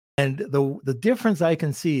And the difference I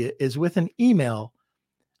can see is with an email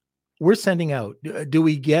we're sending out. Do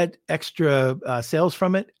we get extra sales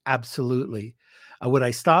from it? Absolutely. Would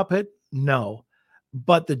I stop it? No.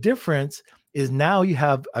 But the difference is now you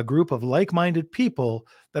have a group of like-minded people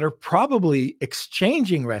that are probably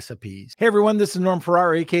exchanging recipes. Hey everyone, this is Norm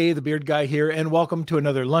Ferrara, aka the Beard Guy here, and welcome to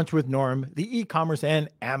another Lunch with Norm, the e-commerce and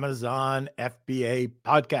Amazon FBA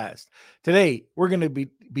podcast. Today, we're going to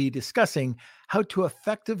be discussing how to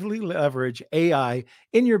effectively leverage AI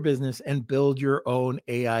in your business and build your own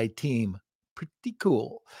AI team. Pretty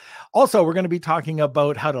cool. Also, we're going to be talking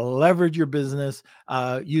about how to leverage your business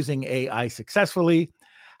using AI successfully,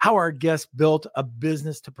 how our guest built a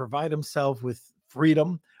business to provide himself with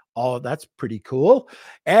freedom. All that's pretty cool.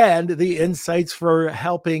 And the insights for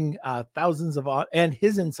helping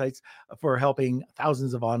his insights for helping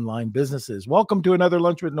thousands of online businesses. Welcome to another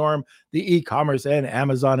Lunch with Norm, the e-commerce and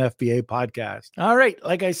Amazon FBA podcast. All right.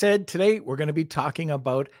 Like I said, today we're going to be talking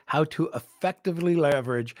about how to effectively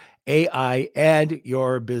leverage AI and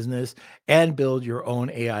your business and build your own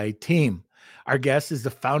AI team. Our guest is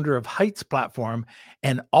the founder of Heights Platform,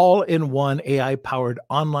 an all-in-one AI-powered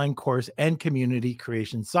online course and community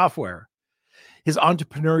creation software. His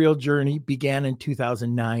entrepreneurial journey began in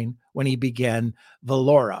 2009 when he began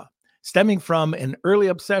Valora, stemming from an early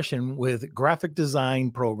obsession with graphic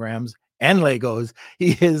design programs and Legos.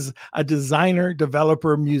 He is a designer,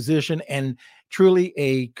 developer, musician, and truly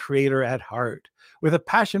a creator at heart. With a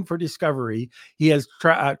passion for discovery, he has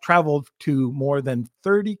traveled to more than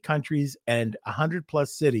 30 countries and 100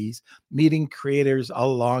 plus cities, meeting creators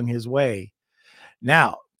along his way.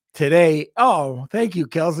 Now, today, thank you,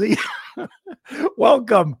 Kelsey.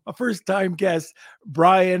 Welcome, a first-time guest,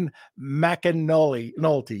 Bryan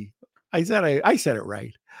McAnulty. I said it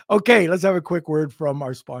right. Okay, let's have a quick word from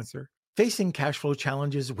our sponsor. Facing cash flow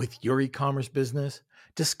challenges with your e-commerce business?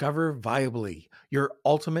 Discover Viably, your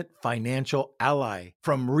ultimate financial ally.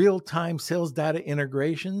 From real-time sales data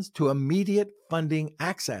integrations to immediate funding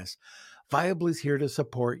access, Viably is here to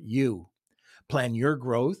support you. Plan your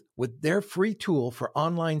growth with their free tool for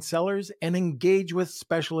online sellers and engage with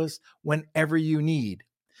specialists whenever you need.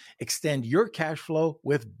 Extend your cash flow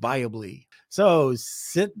with Viably. So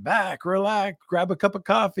sit back, relax, grab a cup of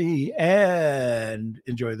coffee, and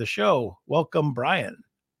enjoy the show. Welcome, Bryan.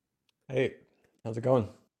 Hey, how's it going?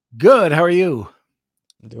 Good. How are you?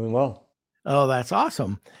 I'm doing well. Oh, that's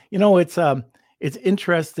awesome. It's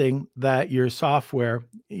interesting that your software,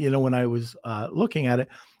 when I was looking at it,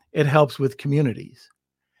 it helps with communities.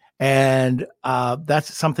 And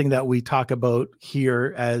that's something that we talk about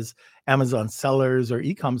here as Amazon sellers or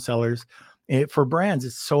e-com sellers. For brands,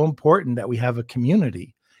 it's so important that we have a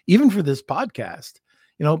community. Even for this podcast,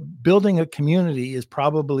 building a community is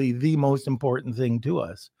probably the most important thing to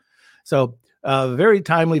us. So very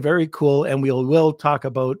timely, very cool. And we'll talk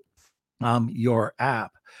about your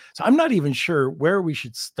app. So I'm not even sure where we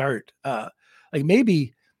should start.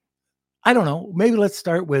 Maybe, I don't know, maybe let's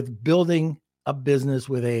start with building a business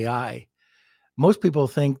with AI. Most people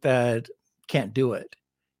think that can't do it.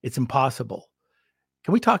 It's impossible.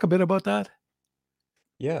 Can we talk a bit about that?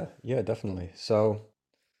 Yeah, definitely. So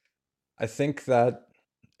I think that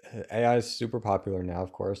AI is super popular now,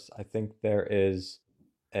 of course. I think there is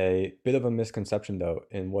a bit of a misconception, though,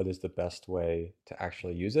 in what is the best way to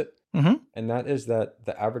actually use it. Mm-hmm. And that is that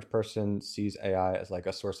the average person sees AI as like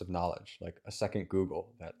a source of knowledge, like a second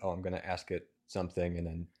Google that, oh, I'm going to ask it something and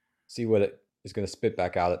then see what it is going to spit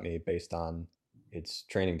back out at me based on its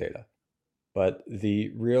training data. But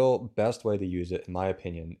the real best way to use it, in my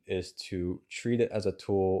opinion, is to treat it as a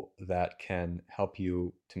tool that can help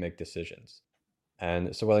you to make decisions.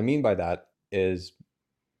 And so, what I mean by that is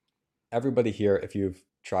everybody here, if you've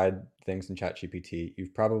tried things in ChatGPT,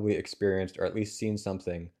 you've probably experienced or at least seen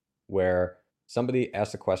something where somebody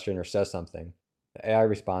asks a question or says something, the AI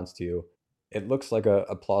responds to you. It looks like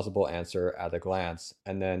a plausible answer at a glance,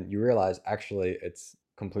 and then you realize actually it's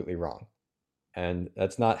completely wrong. And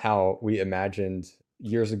that's not how we imagined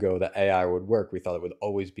years ago that AI would work. We thought it would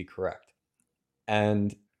always be correct.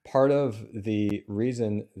 And part of the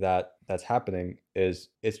reason that that's happening is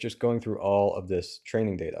it's just going through all of this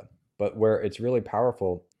training data. But where it's really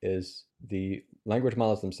powerful is the language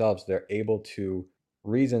models themselves. They're able to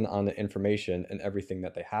reason on the information and everything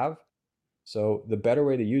that they have. So the better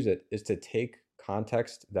way to use it is to take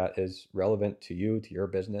context that is relevant to you, to your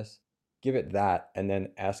business, give it that, and then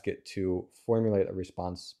ask it to formulate a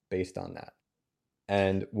response based on that.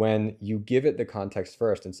 And when you give it the context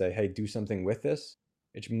first and say, hey, do something with this,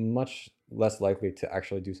 it's much less likely to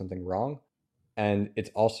actually do something wrong. And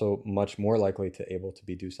it's also much more likely to able to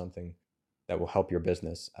be do something that will help your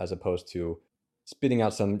business as opposed to spitting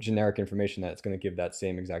out some generic information that it's going to give that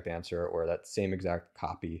same exact answer or that same exact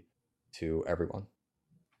copy to everyone.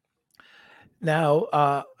 Now,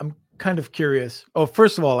 I'm kind of curious. Oh,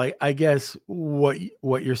 first of all, I guess what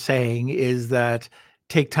you're saying is that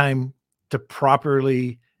take time to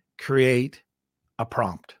properly create a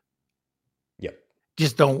prompt. Yep.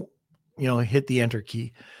 Just don't, hit the enter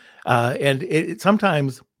key. And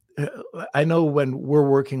sometimes I know when we're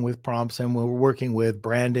working with prompts and when we're working with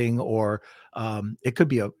branding or it could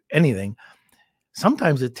be anything.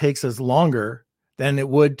 Sometimes it takes us longer than it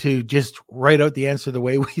would to just write out the answer the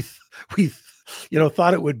way we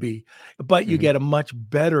thought it would be, but you Hmm. get a much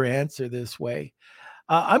better answer this way.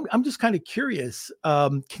 I'm just kind of curious.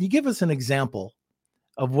 Can you give us an example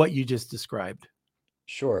of what you just described?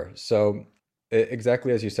 Sure. So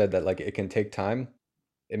exactly as you said that like it can take time.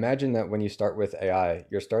 Imagine that when you start with AI,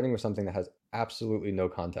 you're starting with something that has absolutely no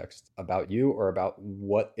context about you or about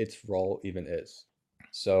what its role even is.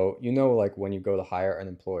 So, like when you go to hire an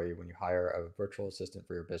employee, when you hire a virtual assistant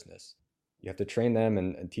for your business, you have to train them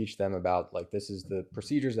and teach them about like, this is the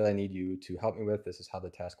procedures that I need you to help me with. This is how the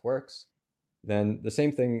task works. Then the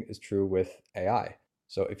same thing is true with AI.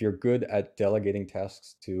 So if you're good at delegating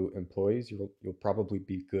tasks to employees, you'll probably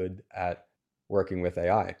be good at working with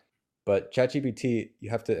AI. But ChatGPT, you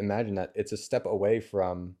have to imagine that it's a step away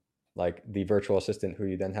from like the virtual assistant who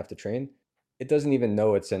you then have to train. It doesn't even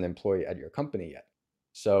know it's an employee at your company yet.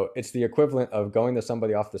 So it's the equivalent of going to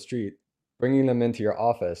somebody off the street, bringing them into your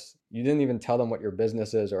office. You didn't even tell them what your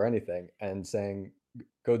business is or anything, and saying,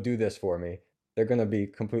 go do this for me. They're going to be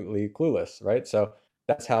completely clueless, right? So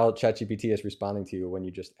that's how ChatGPT is responding to you when you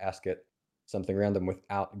just ask it something random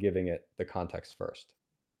without giving it the context first.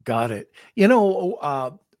 Got it.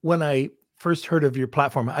 When I first heard of your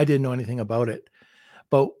platform, I didn't know anything about it.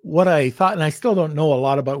 But what I thought, and I still don't know a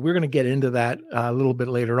lot about, we're going to get into that a little bit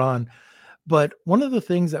later on. But one of the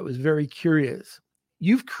things that was very curious,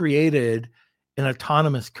 you've created an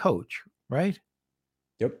autonomous coach, right?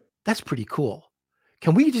 Yep. That's pretty cool.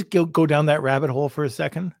 Can we just go down that rabbit hole for a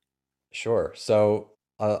second? Sure. So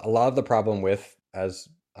a lot of the problem with, as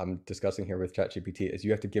I'm discussing here with ChatGPT, is you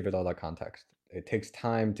have to give it all that context. It takes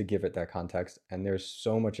time to give it that context, and there's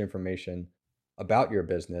so much information about your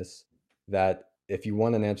business that if you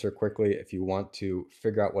want an answer quickly, if you want to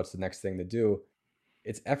figure out what's the next thing to do,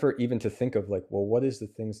 it's effort even to think of like, well, what is the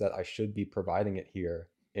things that I should be providing it here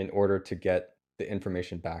in order to get the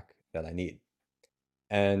information back that I need.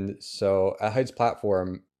 And so at Heights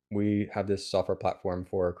Platform, we have this software platform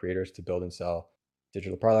for creators to build and sell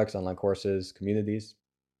digital products, online courses, communities.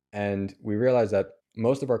 And we realized that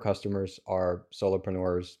most of our customers are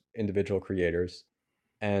solopreneurs, individual creators.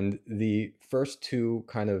 And the first two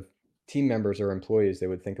kind of team members or employees they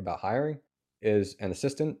would think about hiring is an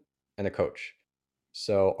assistant and a coach.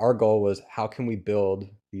 So our goal was how can we build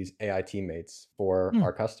these AI teammates for Hmm,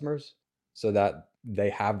 our customers so that they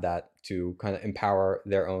have that to kind of empower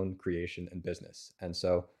their own creation and business. And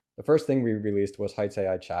so the first thing we released was Heights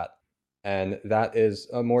AI Chat, and that is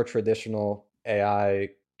a more traditional AI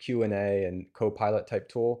Q&A and co-pilot type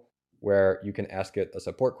tool where you can ask it a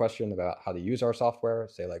support question about how to use our software,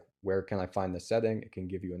 say like, where can I find this setting? It can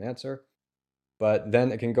give you an answer. But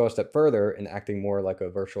then it can go a step further in acting more like a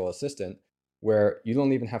virtual assistant where you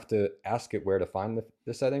don't even have to ask it where to find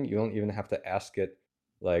the setting. You don't even have to ask it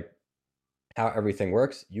like how everything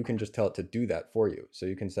works. You can just tell it to do that for you. So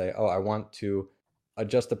you can say, oh, I want to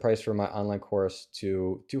adjust the price for my online course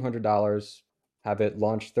to $200, have it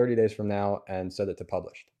launched 30 days from now, and set it to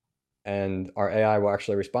published. And our AI will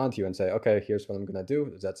actually respond to you and say, okay, here's what I'm going to do.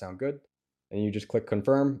 Does that sound good? And you just click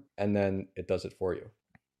confirm, and then it does it for you.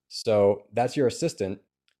 So that's your assistant.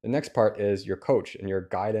 The next part is your coach and your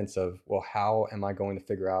guidance of, well, how am I going to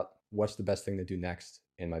figure out what's the best thing to do next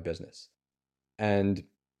in my business? And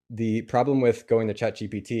the problem with going to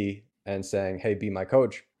ChatGPT and saying, hey, be my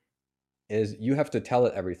coach, is you have to tell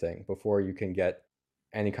it everything before you can get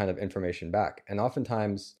any kind of information back. And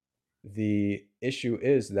oftentimes, the issue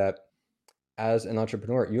is that as an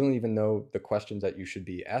entrepreneur, you don't even know the questions that you should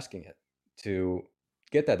be asking it to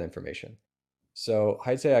get that information. So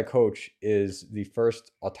Heights AI Coach is the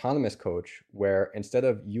first autonomous coach where instead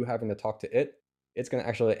of you having to talk to it, it's going to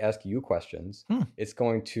actually ask you questions. hmm. It's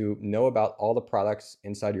going to know about all the products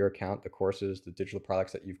inside your account, the courses, the digital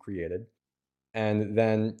products that you've created. And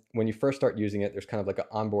then when you first start using it, there's kind of like an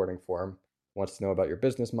onboarding form. It wants to know about your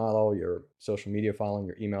business model, your social media following,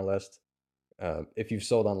 your email list, if you've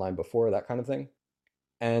sold online before, that kind of thing.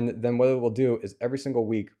 And then what it will do is every single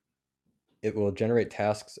week it will generate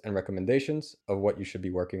tasks and recommendations of what you should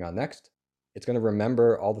be working on next. It's going to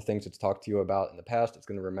remember all the things it's talked to you about in the past. It's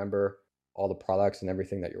going to remember all the products and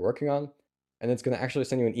everything that you're working on. and it's going to actually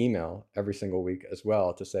send you an email every single week as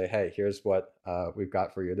well to say, hey, here's what we've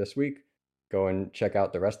got for you this week. Go and check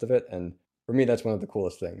out the rest of it. And for me, that's one of the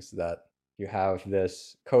coolest things, that you have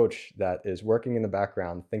this coach that is working in the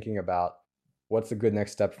background, thinking about what's the good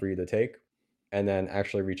next step for you to take, and then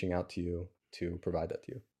actually reaching out to you to provide that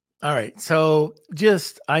to you. All right. So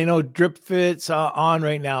just, I know Drip Fit's on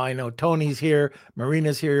right now. I know Tony's here,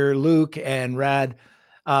 Marina's here, Luke and Rad.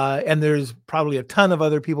 And there's probably a ton of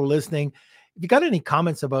other people listening. If you got any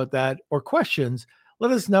comments about that or questions,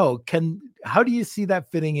 let us know. How do you see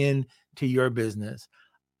that fitting in to your business?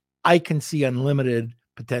 I can see unlimited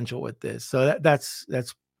potential with this. So that's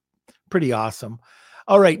pretty awesome.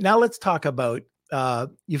 All right. Now let's talk about,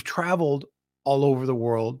 you've traveled all over the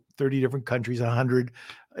world, 30 different countries, 100.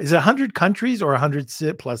 Is it 100 countries or 100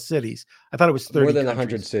 plus cities? I thought it was More 30 than 100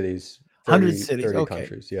 countries. cities, 100 30 cities. 30 Okay.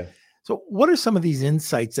 countries. Yeah. So what are some of these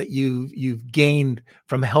insights that you've gained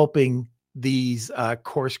from helping these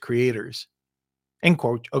course creators and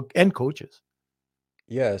coaches?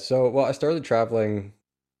 Yeah. So, well, I started traveling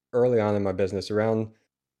early on in my business. Around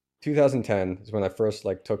 2010 is when I first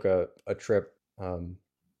like took a trip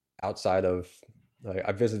outside of, like,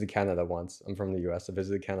 I visited Canada once. I'm from the US. I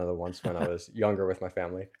visited Canada once when I was younger with my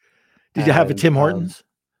family. Did you have a And Tim Hortons?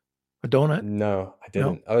 A donut? no, I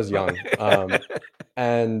No? didn't. I was Oh. young.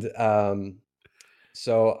 And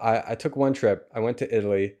So I took one trip. I went to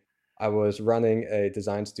Italy. I was running a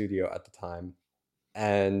design studio at the time,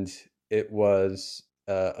 and it was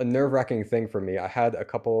a nerve-wracking thing for me. I had a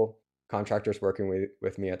couple contractors working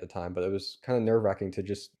with me at the time, but it was kind of nerve-wracking to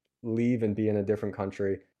just leave and be in a different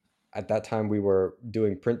country. At that time, we were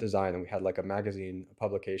doing print design, and we had like a magazine, a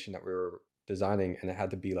publication that we were designing, and it had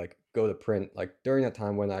to be like go to print. Like during that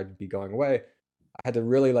time when I'd be going away, I had to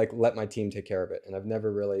really like let my team take care of it, and I've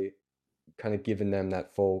never really kind of given them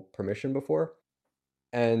that full permission before.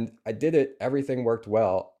 And I did it, everything worked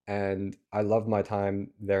well, and I loved my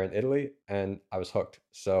time there in Italy, and I was hooked.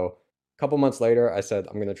 So a couple months later, I said,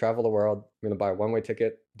 I'm going to travel the world. I'm going to buy a one-way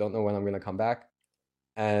ticket. Don't know when I'm going to come back.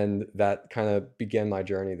 And that kind of began my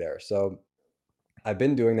journey there. So I've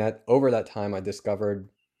been doing that. Over that time, I discovered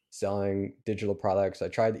selling digital products. I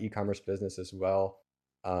tried the e-commerce business as well.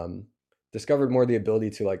 Um, Discovered more the ability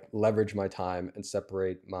to like leverage my time and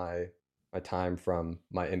separate my time from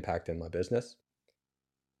my impact in my business.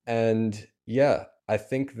 And yeah, I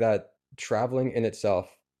think that traveling in itself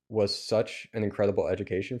was such an incredible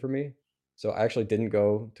education for me. So I actually didn't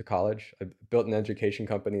go to college. I built an education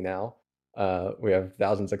company now. We have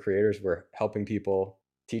thousands of creators. We're helping people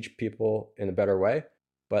teach people in a better way,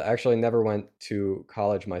 but I actually never went to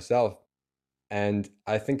college myself. And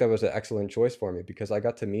I think that was an excellent choice for me because I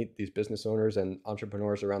got to meet these business owners and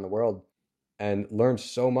entrepreneurs around the world and learn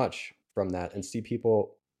so much from that and see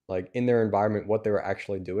people like in their environment what they were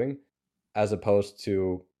actually doing as opposed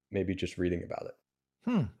to maybe just reading about it.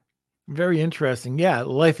 Hmm. Very interesting. Yeah,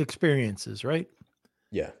 life experiences, right?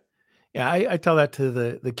 Yeah. Yeah, I tell that to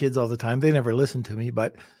the kids all the time. They never listen to me,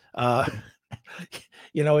 but uh,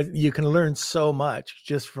 you can learn so much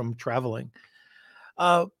just from traveling.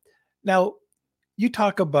 Uh, Now, you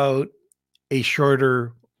talk about a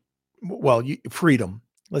shorter, well, freedom.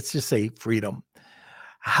 Let's just say freedom.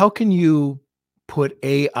 How can you put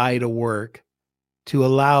AI to work to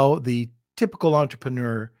allow the typical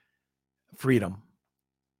entrepreneur freedom?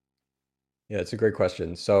 Yeah, it's a great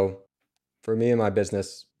question. So for me and my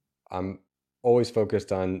business, I'm always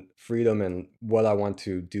focused on freedom and what I want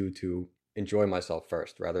to do to enjoy myself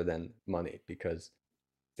first rather than money because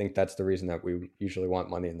I think that's the reason that we usually want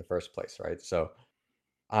money in the first place, right? So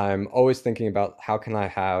I'm always thinking about how can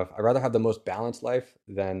I'd rather have the most balanced life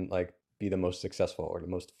than like be the most successful or the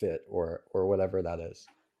most fit or whatever that is.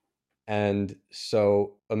 And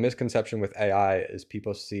so a misconception with AI is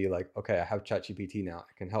people see like, okay, I have ChatGPT now,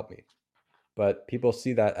 it can help me. But people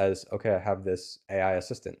see that as, okay, I have this AI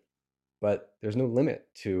assistant, but there's no limit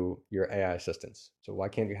to your AI assistants. So why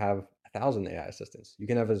can't you have 1,000 AI assistants? You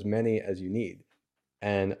can have as many as you need.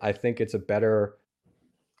 And I think it's a better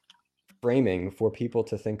framing for people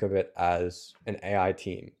to think of it as an AI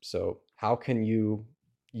team. So, how can you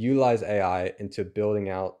utilize AI into building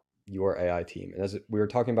out your AI team? And as we were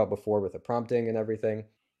talking about before with the prompting and everything,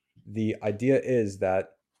 the idea is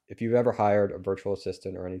that if you've ever hired a virtual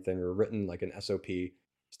assistant or anything, or written like an SOP,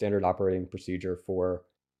 standard operating procedure for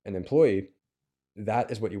an employee,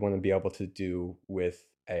 that is what you want to be able to do with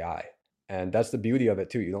AI. And that's the beauty of it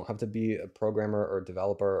too. You don't have to be a programmer or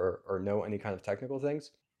developer or know any kind of technical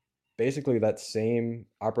things. Basically that same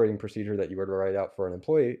operating procedure that you would write out for an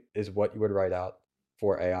employee is what you would write out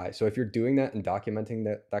for AI. So if you're doing that and documenting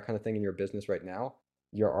that kind of thing in your business right now,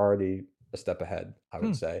 you're already a step ahead, I would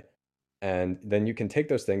Hmm. say. And then you can take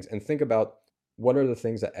those things and think about what are the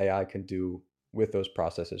things that AI can do with those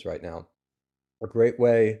processes right now. A great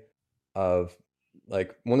way of,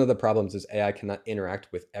 like, one of the problems is AI cannot interact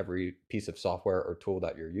with every piece of software or tool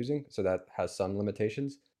that you're using. So that has some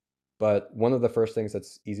limitations. But one of the first things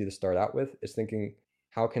that's easy to start out with is thinking,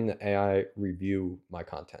 how can the AI review my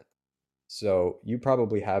content? So you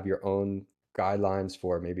probably have your own guidelines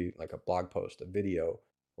for maybe like a blog post, a video,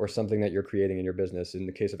 or something that you're creating in your business. In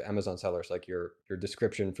the case of Amazon sellers, like your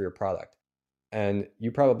description for your product. And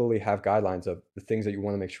you probably have guidelines of the things that you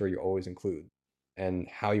want to make sure you always include and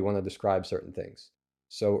how you want to describe certain things.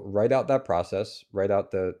 So write out that process, write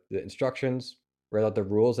out the instructions, write out the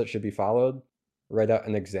rules that should be followed, write out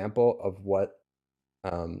an example of what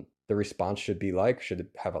the response should be like. Should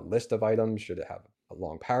it have a list of items? Should it have a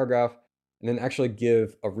long paragraph? And then actually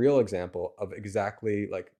give a real example of exactly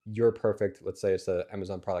like your perfect, let's say it's the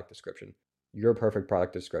Amazon product description, your perfect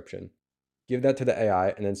product description. Give that to the AI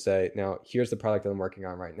and then say, now here's the product that I'm working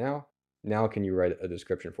on right now. Now can you write a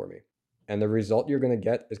description for me? And the result you're going to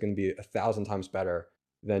get is going to be 1,000 times better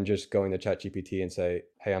than just going to ChatGPT and say,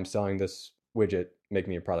 hey, I'm selling this widget, make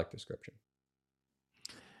me a product description.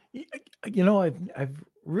 I've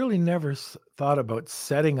really never thought about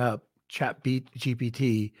setting up Chat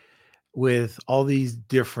GPT with all these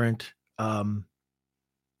different,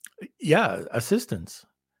 assistants.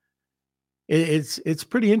 It's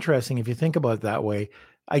pretty interesting if you think about it that way.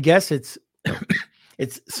 I guess it's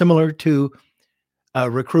it's similar to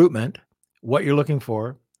recruitment, what you're looking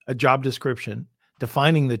for, a job description,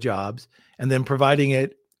 defining the jobs, and then providing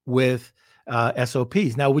it with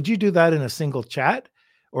SOPs. Now, would you do that in a single chat,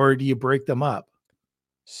 or do you break them up?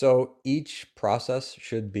 So each process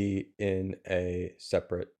should be in a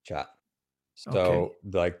separate chat. Okay. So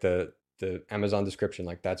like the Amazon description,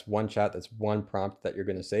 like that's one chat, that's one prompt that you're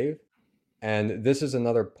going to save. And this is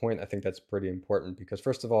another point I think that's pretty important because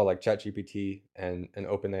first of all, like ChatGPT and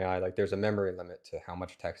OpenAI, like there's a memory limit to how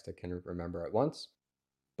much text it can remember at once.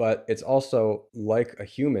 But it's also like a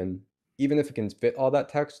human, even if it can fit all that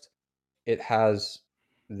text, it has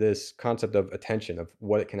this concept of attention, of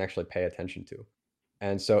what it can actually pay attention to.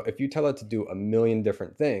 And so if you tell it to do a million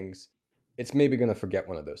different things, it's maybe going to forget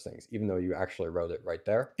one of those things, even though you actually wrote it right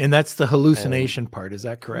there. And that's the And hallucination part. Is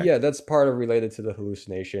that yeah, correct? that's part of related to the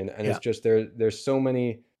hallucination. And it's Yeah. just there's so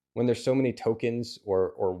many, when there's so many tokens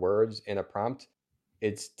or words in a prompt,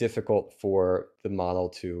 it's difficult for the model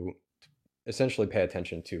to essentially pay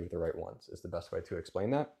attention to the right ones, is the best way to explain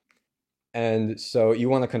that. And so you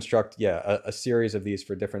want to construct, yeah, a series of these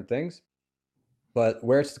for different things. But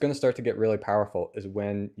where it's going to start to get really powerful is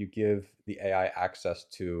when you give the AI access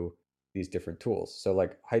to these different tools. So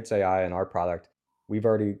like Heights AI and our product, we've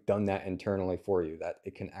already done that internally for you, that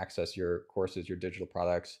it can access your courses, your digital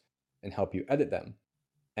products, and help you edit them.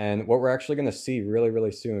 And what we're actually going to see really,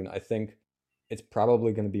 really soon, I think it's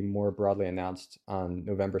probably going to be more broadly announced on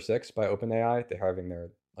November 6th by OpenAI. They're having their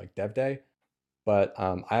like dev day. But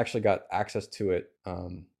I actually got access to it,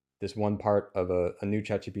 this one part of a new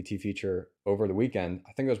ChatGPT feature over the weekend.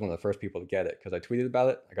 I think I was one of the first people to get it because I tweeted about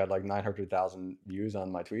it. I got like 900,000 views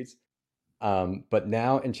on my tweets. But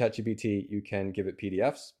now in ChatGPT, you can give it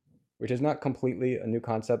PDFs, which is not completely a new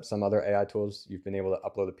concept. Some other AI tools, you've been able to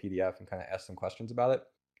upload a PDF and kind of ask some questions about it.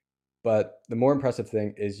 But the more impressive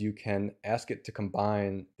thing is you can ask it to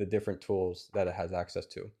combine the different tools that it has access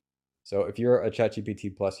to. So if you're a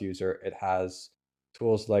ChatGPT Plus user, it has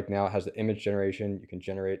tools like, now it has the image generation. You can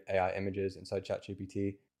generate AI images inside ChatGPT.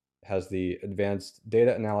 It has the advanced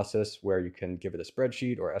data analysis where you can give it a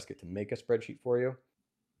spreadsheet or ask it to make a spreadsheet for you.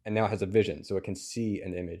 And now it has a vision, so it can see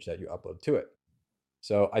an image that you upload to it.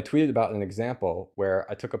 So I tweeted about an example where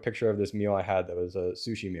I took a picture of this meal I had that was a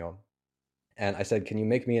sushi meal. And I said, can you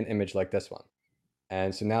make me an image like this one?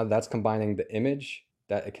 And so now that's combining the image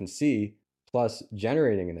that it can see plus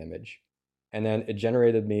generating an image. And then it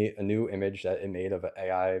generated me a new image that it made of an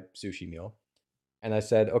AI sushi meal. And I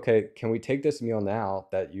said, okay, can we take this meal now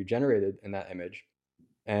that you generated in that image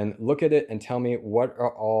and look at it and tell me what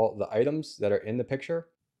are all the items that are in the picture?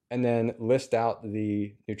 And then list out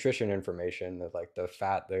the nutrition information, like the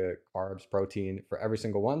fat, the carbs, protein for every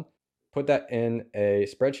single one. Put that in a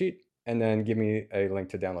spreadsheet and then give me a link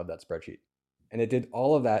to download that spreadsheet. And it did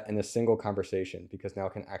all of that in a single conversation because now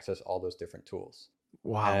it can access all those different tools.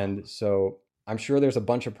 Wow. And so I'm sure there's a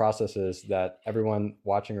bunch of processes that everyone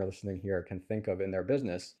watching or listening here can think of in their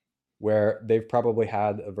business where they've probably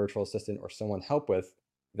had a virtual assistant or someone help with,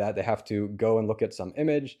 that they have to go and look at some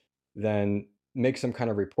image, then make some kind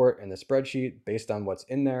of report in the spreadsheet based on what's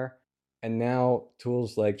in there. And now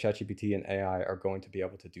tools like ChatGPT and AI are going to be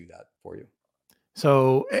able to do that for you.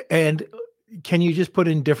 So, and can you just put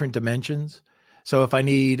in different dimensions? So if I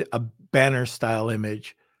need a banner style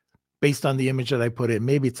image based on the image that I put in,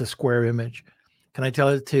 maybe it's a square image. Can I tell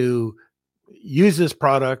it to use this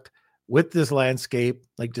product with this landscape,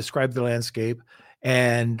 like describe the landscape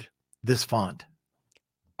and this font?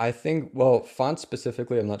 I think, well, font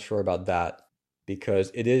specifically, I'm not sure about that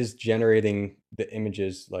because it is generating the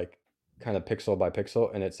images like kind of pixel by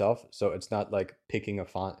pixel in itself. So it's not like picking a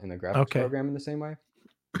font in a graphics Okay. program in the same way.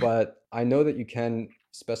 But I know that you can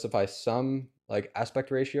specify some like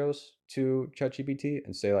aspect ratios to ChatGPT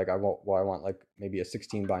and say like I want like maybe a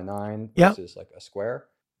 16 by 9 Yeah. versus like a square.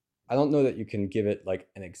 I don't know that you can give it like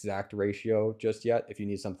an exact ratio just yet if you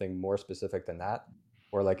need something more specific than that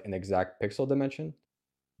or like an exact pixel dimension,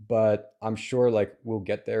 but I'm sure like we'll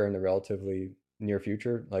get there in the relatively near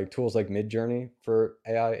future. Like tools like Midjourney for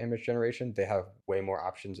AI image generation, they have way more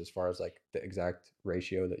options as far as like the exact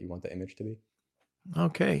ratio that you want the image to be.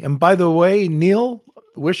 Okay. And by the way, Neil,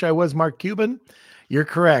 wish I was Mark Cuban. You're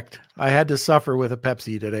correct. I had to suffer with a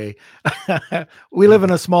Pepsi today. We live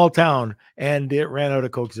in a small town and it ran out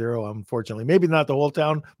of Coke Zero, unfortunately. Maybe not the whole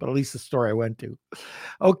town, but at least the store I went to.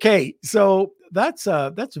 Okay. So that's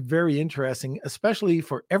very interesting, especially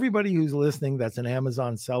for everybody who's listening that's an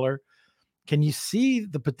Amazon seller. Can you see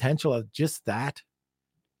the potential of just that?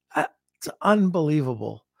 Uh, It's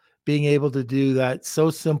unbelievable being able to do that so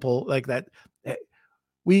simple like that. Uh,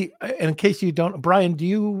 and in case you don't, Bryan, do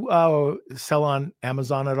you sell on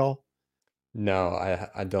Amazon at all? No,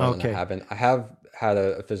 I don't and I Okay. haven't. I have had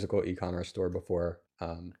a physical e-commerce store before,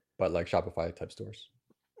 but like Shopify type stores.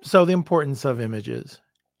 So the importance of images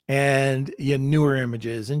and newer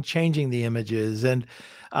images and changing the images. And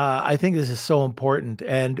I think this is so important.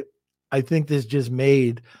 And I think this just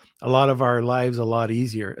made a lot of our lives a lot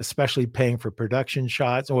easier, especially paying for production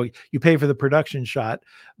shots. Or you pay for the production shot,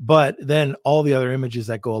 but then all the other images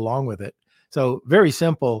that go along with it. So very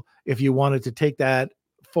simple. If you wanted to take that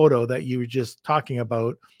photo that you were just talking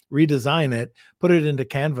about, redesign it, put it into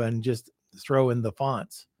Canva and just throw in the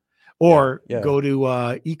fonts, Yeah, or yeah. go to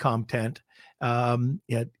ecomtent,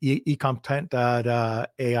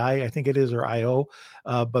 ecomtent.ai, I think it is, or io.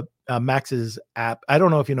 But Max's app, I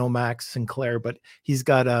don't know if you know Max Sinclair, but he's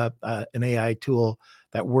got an AI tool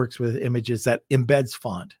that works with images that embeds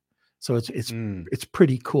font. So Mm. it's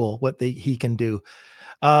pretty cool what he can do.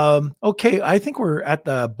 Okay, I think we're at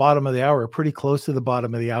the bottom of the hour, pretty close to the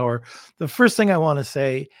bottom of the hour. The first thing I want to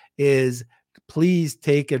say is please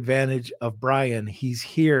take advantage of Bryan. He's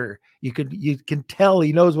here. You can tell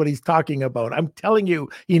he knows what he's talking about. I'm telling you,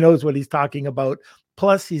 he knows what he's talking about.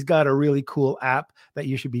 Plus, he's got a really cool app that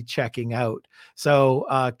you should be checking out. So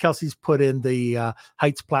Kelsey's put in the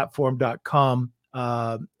heightsplatform.com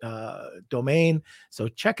domain. So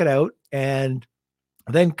check it out and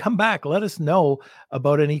then come back. Let us know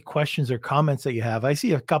about any questions or comments that you have. I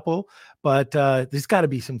see a couple, but there's got to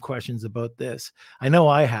be some questions about this. I know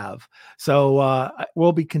I have. So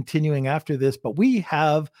we'll be continuing after this, but we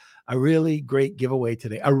have a really great giveaway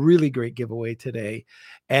today,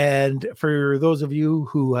 And for those of you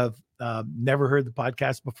who have never heard the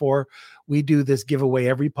podcast before, we do this giveaway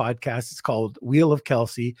every podcast. It's called Wheel of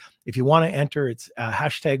Kelsey. If you want to enter, it's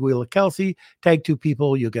hashtag Wheel of Kelsey. Tag 2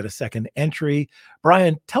 people, you'll get a second entry.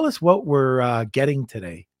 Bryan, tell us what we're getting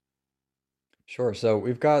today. Sure. So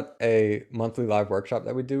we've got a monthly live workshop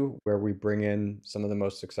that we do where we bring in some of the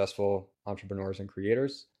most successful entrepreneurs and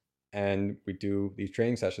creators, and we do these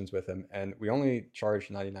training sessions with them. And we only charge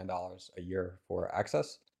 $99 a year for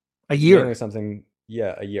access. A This is mainly year. something,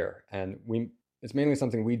 yeah, a year. And it's mainly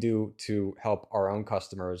something we do to help our own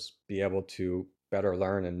customers be able to better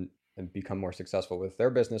learn and become more successful with their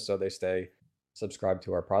business so they stay subscribed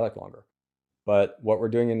to our product longer. But what we're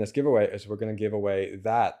doing in this giveaway is we're going to give away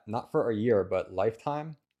that not for a year, but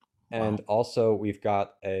lifetime. Wow. And also, we've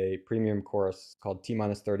got a premium course called T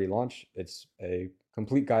minus 30 Launch. It's a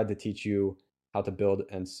complete guide to teach you how to build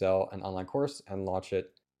and sell an online course and launch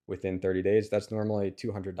it within 30 days. That's normally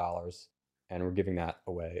 $200, and we're giving that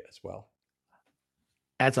away as well.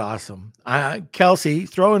 That's awesome. Kelsey,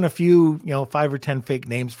 throw in a few, 5 or 10 fake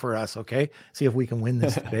names for us. Okay. See if we can win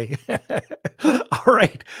this today. All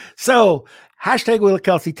right. So hashtag Wheel of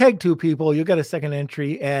Kelsey, tag 2 people. You'll get a second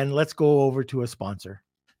entry, and let's go over to a sponsor.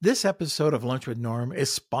 This episode of Lunch with Norm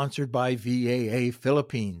is sponsored by VAA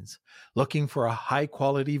Philippines. Looking for a high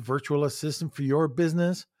quality virtual assistant for your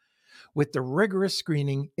business? With the rigorous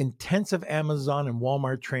screening, intensive Amazon and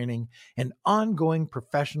Walmart training, and ongoing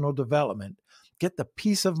professional development, get the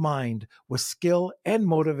peace of mind with skill and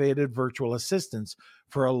motivated virtual assistants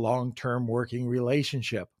for a long-term working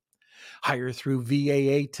relationship. Hire through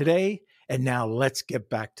VAA today. And now let's get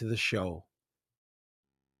back to the show.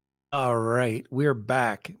 All right, we're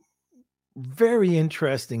back. Very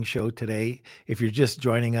interesting show today. If you're just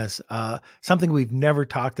joining us, something we've never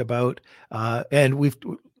talked about, and we've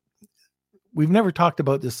never talked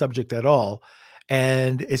about this subject at all,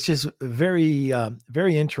 and it's just very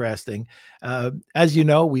very interesting. As you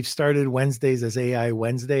know, we've started Wednesdays as AI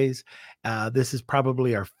Wednesdays. This is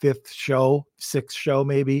probably our fifth show, sixth show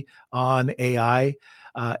maybe on AI.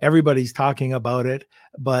 Everybody's talking about it,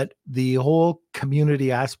 but the whole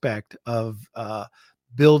community aspect of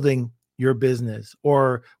building your business,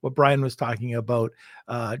 or what Bryan was talking about,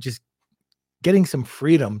 just getting some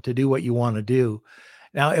freedom to do what you want to do.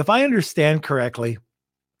 Now, if I understand correctly,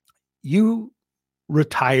 you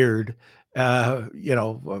retired, at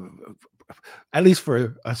least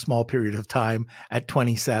for a small period of time at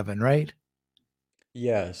 27, right?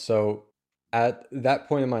 Yeah, so at that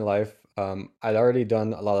point in my life, I'd already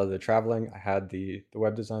done a lot of the traveling. I had the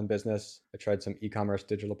web design business. I tried some e-commerce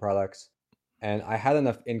digital products, and I had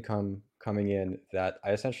enough income coming in that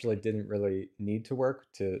I essentially didn't really need to work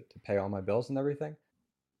to pay all my bills and everything.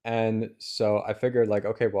 And so I figured like,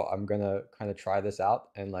 okay, well, I'm gonna kind of try this out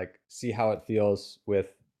and like see how it feels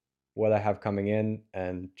with what I have coming in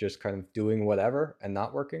and just kind of doing whatever and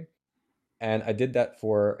not working. And I did that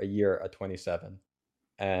for a year at 27.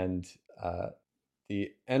 And uh,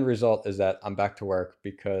 the end result is that I'm back to work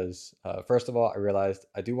because, first of all, I realized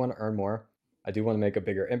I do want to earn more. I do want to make a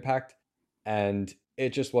bigger impact. And it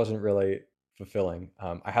just wasn't really fulfilling.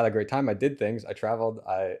 I had a great time. I did things. I traveled.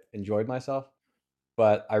 I enjoyed myself.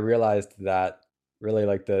 But I realized that really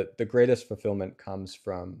like the greatest fulfillment comes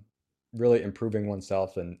from really improving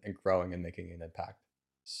oneself and growing and making an impact.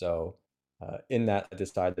 So in that, I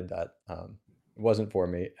decided that it wasn't for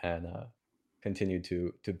me and continued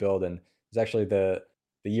to build. And it's actually the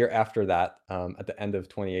year after that, at the end of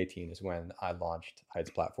 2018, is when I launched Heights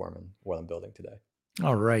Platform and what I'm building today.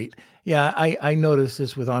 All right. Yeah, I notice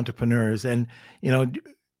this with entrepreneurs, and you know,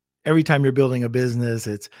 every time you're building a business,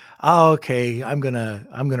 it's, oh, okay, I'm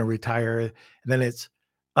gonna retire. And then it's,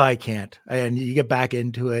 "Oh, I can't. And you get back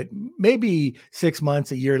into it maybe 6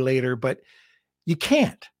 months, a year later, but you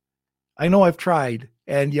can't. I know I've tried,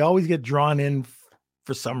 and you always get drawn in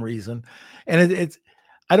for some reason. And it's,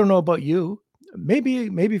 I don't know about you.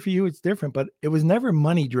 Maybe for you it's different, but it was never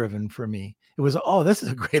money driven for me. It was, oh, this is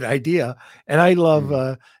a great idea, and I love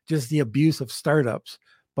Mm, just the abuse of startups.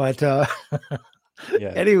 But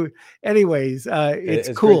yeah, anyway, anyways, it's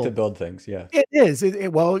it's great to cool. build things. Yeah. It is.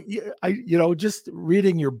 Well, just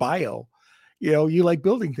reading your bio, you like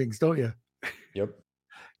building things, don't you? Yep.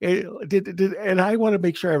 And I want to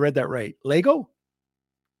make sure I read that right. Lego?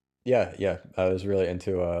 Yeah, yeah. I was really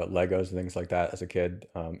into Legos and things like that as a kid.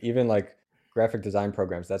 Even like graphic design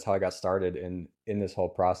programs. That's how I got started in this whole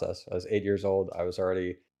process. I was 8 years old. I was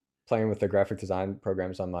already playing with the graphic design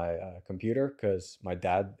programs on my computer because my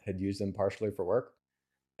dad had used them partially for work.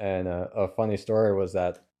 And a funny story was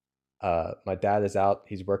that my dad is out.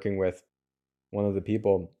 He's working with one of the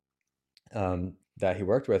people that he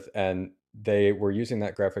worked with, and they were using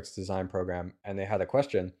that graphics design program, and they had a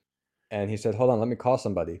question, and he said, "Hold on, let me call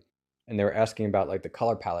somebody." And they were asking about like the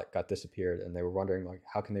color palette got disappeared, and they were wondering like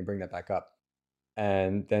how can they bring that back up.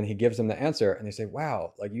 And then he gives them the answer, and they say,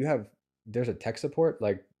 "Wow, like there's a tech support,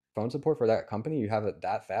 like phone support for that company. You have it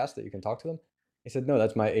that fast that you can talk to them." He said, "No,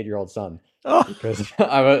 that's my 8-year-old son." Oh, Because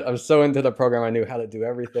I was so into the program, I knew how to do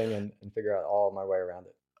everything and figure out all my way around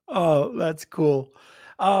it. oh, that's cool.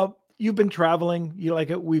 Uh, you've been traveling. You like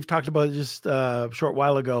it. We've talked about it just a short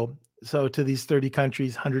while ago. So to these 30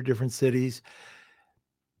 countries, 100 different cities.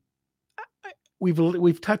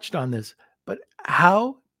 We've touched on this, but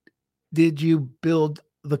how did you build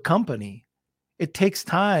the company? It takes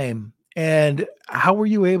time. And how were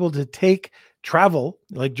you able to take travel,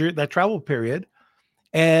 like during that travel period,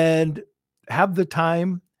 and have the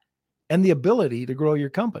time and the ability to grow your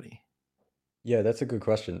company? Yeah, that's a good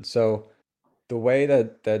question. So the way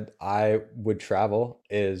that I would travel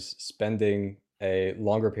is spending a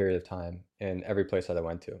longer period of time in every place that I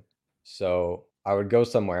went to. So I would go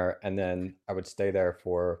somewhere and then I would stay there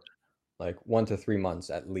for like 1 to 3 months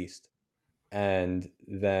at least. And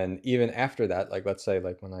then even after that, like let's say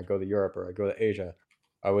like when I go to Europe or I go to Asia,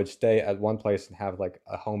 I would stay at one place and have like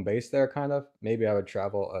a home base there kind of. Maybe I would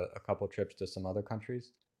travel a couple trips to some other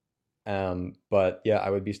countries. But yeah, I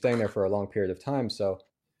would be staying there for a long period of time. So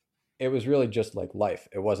it was really just like life.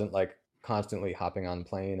 It wasn't like constantly hopping on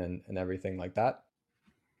plane and everything like that.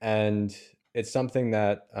 And it's something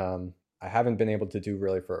that I haven't been able to do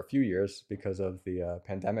really for a few years because of the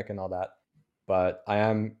pandemic and all that. But I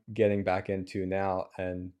am getting back into now.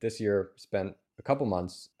 And this year spent a couple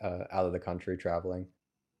months out of the country traveling.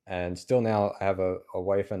 And still now I have a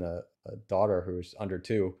wife and a daughter who's under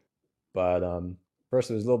 2. But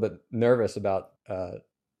first I was a little bit nervous about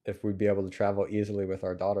if we'd be able to travel easily with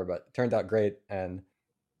our daughter, but it turned out great. And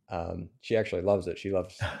she actually loves it. She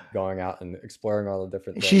loves going out and exploring all the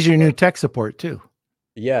different She's things. your new But tech support too.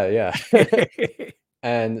 yeah, yeah.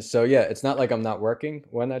 And so, yeah, it's not like I'm not working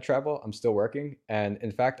when I travel. I'm still working. And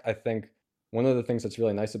in fact, I think one of the things that's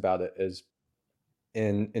really nice about it is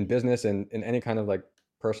in business and in any kind of like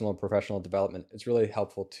personal professional development, it's really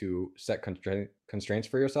helpful to set constraints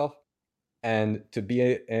for yourself and to be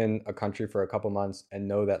in a country for a couple months and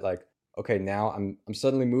know that like, okay, now I'm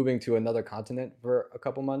suddenly moving to another continent for a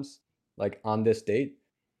couple months, like on this date.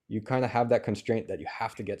 You kind of have that constraint that you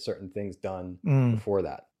have to get certain things done Mm. before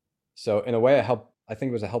that. So in a way, I think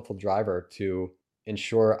it was a helpful driver to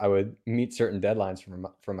ensure I would meet certain deadlines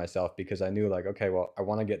for myself, because I knew like, okay, well, I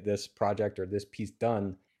want to get this project or this piece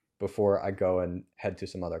done before I go and head to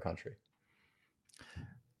some other country.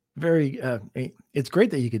 Very, it's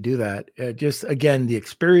great that you could do that. Just again, the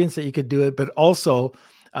experience that you could do it, but also,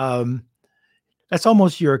 um, that's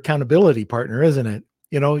almost your accountability partner, isn't it?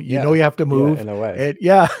 Yeah, You have to yeah, move in a way. it.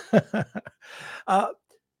 Yeah. uh,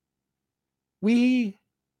 we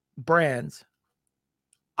brands,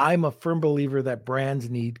 I'm a firm believer that brands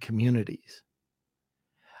need communities.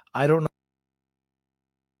 I don't know.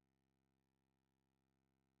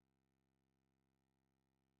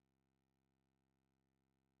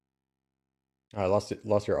 I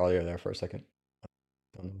lost your audio there for a second.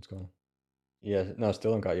 Don't know what's going on. Yeah, no,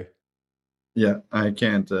 still don't got you. Yeah, I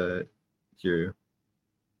can't hear you.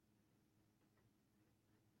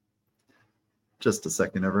 Just a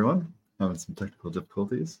second, everyone. Having some technical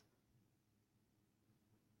difficulties.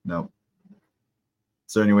 No.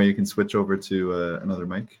 Is there any way you can switch over to another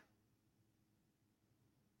mic?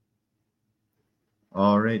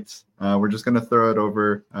 All right. We're just going to throw it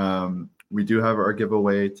over. We do have our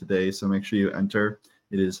giveaway today, so make sure you enter.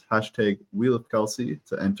 It is hashtag Wheel of Kelsey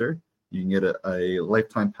to enter. You can get a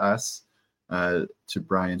lifetime pass to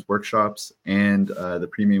Bryan's workshops and the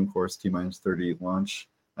premium course T-30 launch.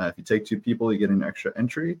 If you take 2 people, you get an extra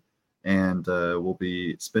entry, and we'll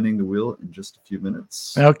be spinning the wheel in just a few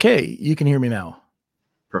minutes. Okay, you can hear me now.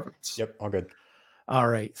 Perfect. Yep, all good. All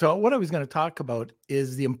right. So what I was going to talk about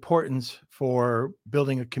is the importance for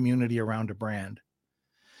building a community around a brand.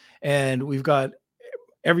 And we've got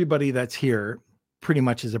everybody that's here pretty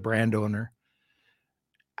much is a brand owner.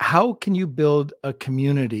 How can you build a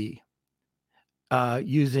community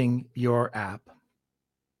using your app?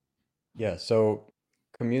 Yeah, so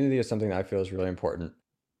community is something that I feel is really important.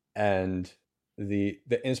 And the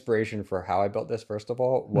inspiration for how I built this, first of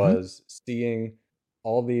all, was seeing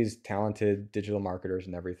all these talented digital marketers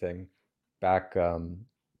and everything back, I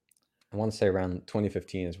want to say around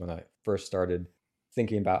 2015 is when I first started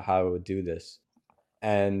thinking about how I would do this.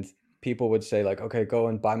 And people would say like, okay, go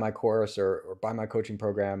and buy my course or buy my coaching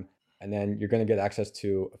program, and then you're going to get access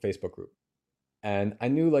to a Facebook group. And I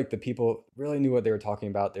knew like the people really knew what they were talking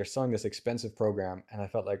about. They're selling this expensive program, and I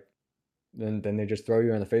felt like then they just throw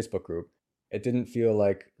you in a Facebook group. It didn't feel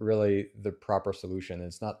like really the proper solution.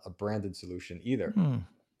 It's not a branded solution either.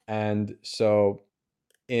 And so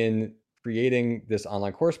in creating this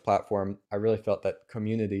online course platform, I really felt that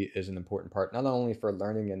community is an important part, not only for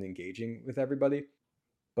learning and engaging with everybody,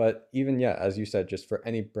 but even, yeah, as you said, just for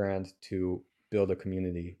any brand to build a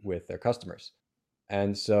community with their customers.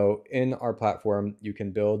 And so in our platform, you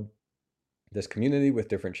can build this community with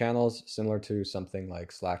different channels, similar to something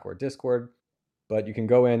like Slack or Discord, but you can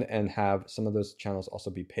go in and have some of those channels also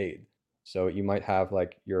be paid. So you might have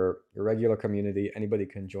like your regular community, anybody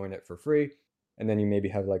can join it for free. And then you maybe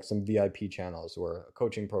have like some VIP channels or a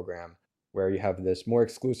coaching program where you have this more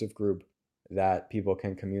exclusive group that people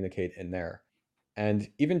can communicate in there. And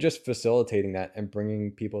even just facilitating that and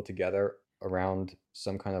bringing people together around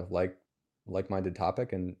some kind of like-minded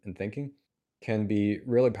topic and thinking can be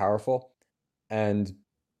really powerful. And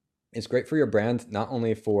it's great for your brand, not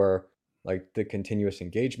only for like the continuous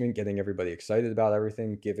engagement, getting everybody excited about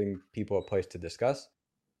everything, giving people a place to discuss,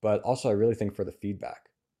 but also I really think for the feedback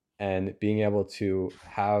and being able to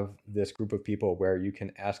have this group of people where you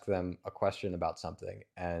can ask them a question about something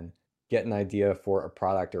and get an idea for a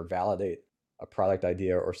product or validate a product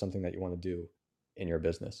idea or something that you want to do in your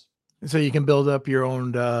business. So you can build up your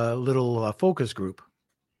own little focus group.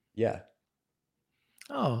 Yeah.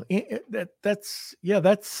 Oh, that's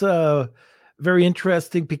very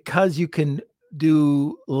interesting because you can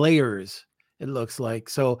do layers. It looks like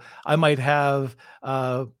so. I might have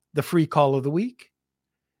the free call of the week.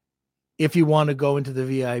 If you want to go into the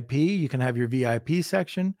VIP, you can have your VIP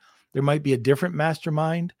section. There might be a different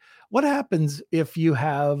mastermind What happens if you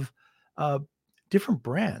have uh, different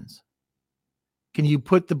brands? Can you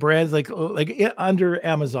put the brands under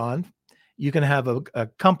Amazon? You can have a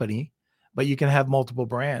company, but you can have multiple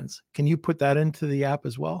brands. Can you put that into the app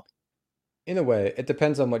as well? In a way, it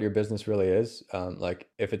depends on what your business really is. Like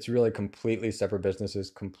if it's really completely separate businesses,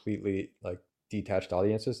 completely like detached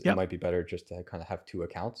audiences, it Yep. might be better just to kind of have two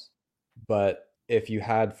accounts. But if you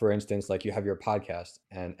had, for instance, like you have your podcast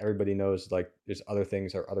and everybody knows like there's other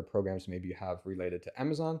things or other programs maybe you have related to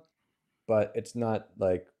Amazon, but it's not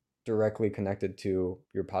like directly connected to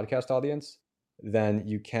your podcast audience, then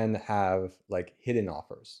you can have like hidden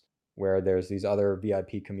offers where there's these other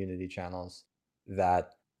VIP community channels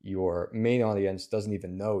that your main audience doesn't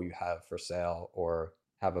even know you have for sale or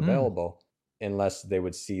have Hmm. available unless they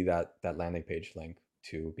would see that landing page link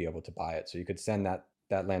to be able to buy it. So you could send that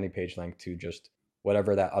landing page link to just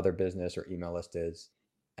whatever that other business or email list is,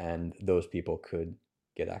 and those people could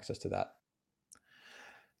get access to that.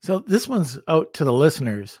 So this one's out to the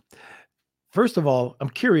listeners. First of all, I'm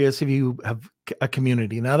curious if you have a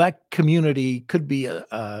community. Now, that community could be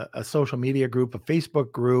a social media group, a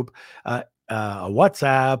Facebook group, a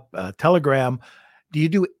WhatsApp, a Telegram. Do you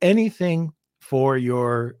do anything for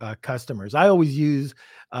your customers? I always use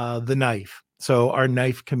the knife. So our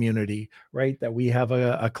knife community, right? That we have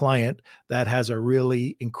a client that has a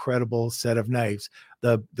really incredible set of knives.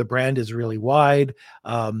 The brand is really wide.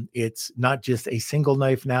 It's not just a single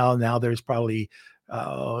knife now. Now there's probably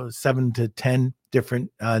 7 to 10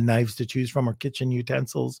 different knives to choose from, or kitchen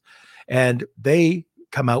utensils, and they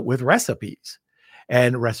come out with recipes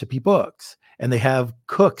and recipe books, and they have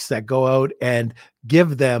cooks that go out and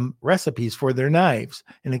give them recipes for their knives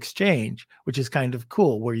in exchange, which is kind of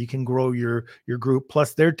cool, where you can grow your group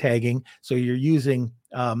plus their tagging, so you're using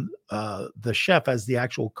the chef as the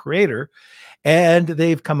actual creator. And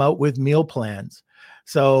they've come out with meal plans.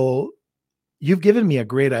 So you've given me a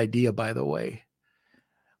great idea, by the way.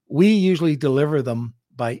 We usually deliver them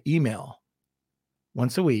by email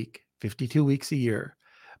once a week, 52 weeks a year.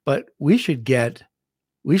 But we should get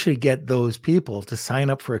those people to sign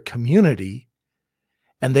up for a community,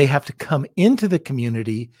 and they have to come into the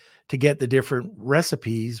community to get the different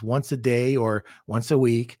recipes once a day or once a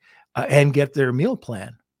week, and get their meal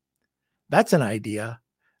plan. That's an idea.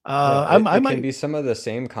 Yeah, I it can might, be some of the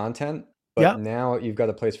same content, but yeah. now you've got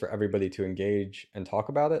a place for everybody to engage and talk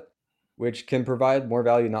about it, which can provide more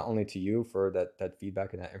value not only to you for that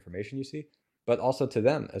feedback and that information you see, but also to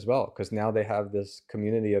them as well, because now they have this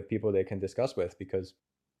community of people they can discuss with because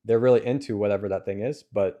they're really into whatever that thing is,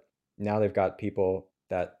 but now they've got people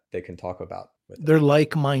that they can talk about with it. They're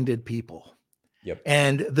like-minded people. Yep.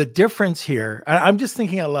 And the difference here, I'm just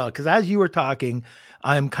thinking out loud because as you were talking,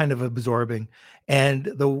 I'm kind of absorbing. And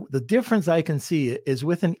the difference I can see is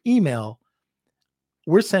with an email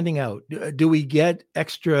we're sending out. Do we get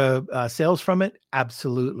extra sales from it?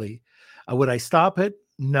 Absolutely. Would I stop it?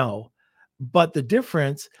 No. But the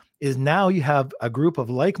difference is now you have a group of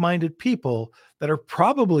like-minded people that are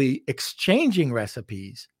probably exchanging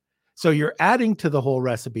recipes. So you're adding to the whole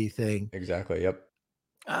recipe thing. Exactly. Yep.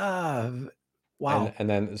 Ah, And wow. and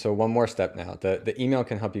then so one more step now. The email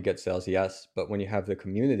can help you get sales, yes, but when you have the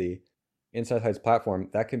community inside Hide's platform,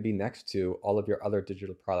 that can be next to all of your other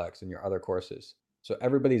digital products and your other courses. So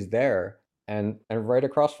everybody's there and right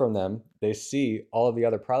across from them, they see all of the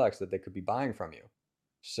other products that they could be buying from you.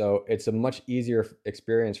 So it's a much easier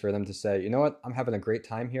experience for them to say, you know what, I'm having a great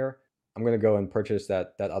time here. I'm going to go and purchase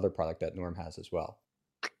that other product that Norm has as well.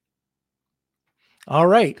 All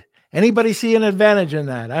right. Anybody see an advantage in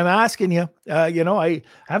that? I'm asking you. I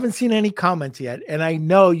haven't seen any comments yet, and I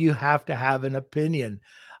know you have to have an opinion.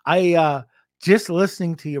 I just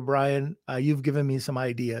listening to you, Bryan. You've given me some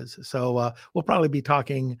ideas, so we'll probably be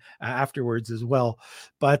talking afterwards as well.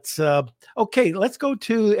 But okay, let's go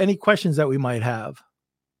to any questions that we might have.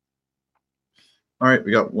 All right,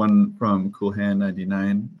 we got one from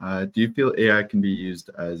Coolhand99. Do you feel AI can be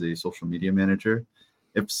used as a social media manager?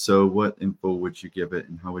 If so, what info would you give it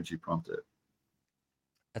and how would you prompt it?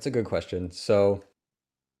 That's a good question. So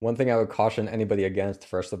one thing I would caution anybody against,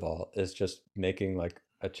 first of all, is just making like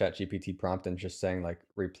a chat GPT prompt and just saying like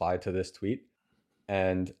reply to this tweet.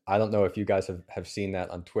 And I don't know if you guys have seen that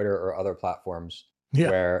on Twitter or other platforms Yeah.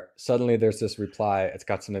 where suddenly there's this reply, it's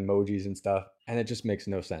got some emojis and stuff, and it just makes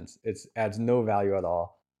no sense. It adds no value at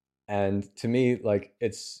all. And to me, like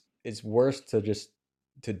it's worse to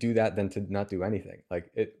do that than to not do anything.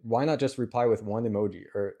 Like why not just reply with one emoji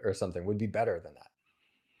or something would be better than that.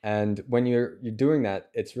 And when you're doing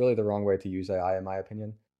that, it's really the wrong way to use AI, in my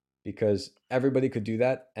opinion. because everybody could do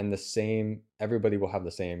that, and everybody will have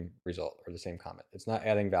the same result or the same comment. It's not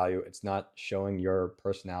adding value. It's not showing your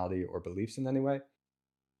personality or beliefs in any way.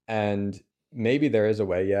 And maybe there is a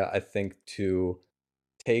way, yeah, I think, to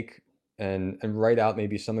take and write out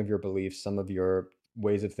maybe some of your beliefs, some of your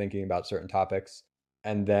ways of thinking about certain topics,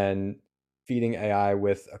 and then feeding AI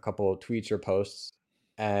with a couple of tweets or posts,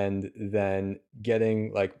 and then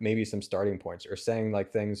getting like maybe some starting points or saying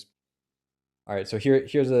like things. All right, so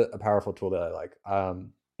here's a powerful tool that I like.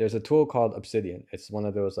 There's a tool called Obsidian. It's one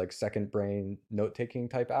of those like second brain note-taking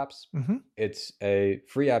type apps. Mm-hmm. It's a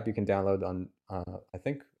free app you can download on, I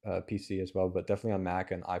think, PC as well, but definitely on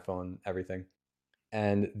Mac and iPhone, everything.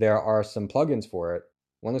 And there are some plugins for it.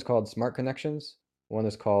 One is called Smart Connections. One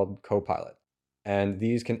is called Copilot. And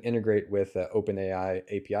these can integrate with the OpenAI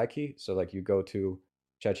API key. So like you go to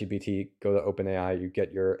ChatGPT, go to OpenAI, you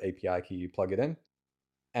get your API key, you plug it in.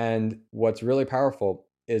 And what's really powerful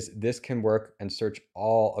is this can work and search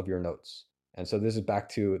all of your notes. And so this is back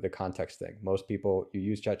to the context thing. Most people, you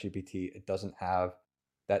use ChatGPT, it doesn't have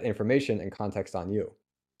that information and context on you.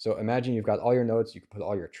 So imagine you've got all your notes, you can put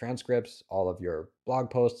all your transcripts, all of your blog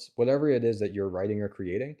posts, whatever it is that you're writing or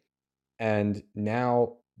creating. And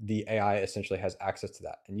now the AI essentially has access to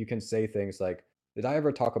that. And you can say things like, did I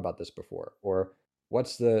ever talk about this before? Or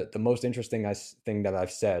what's the most interesting thing that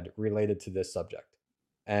I've said related to this subject?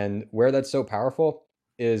 And where that's so powerful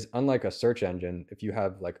is, unlike a search engine, if you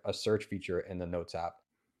have like a search feature in the Notes app,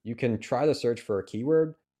 you can try to search for a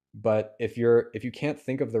keyword, but if you can't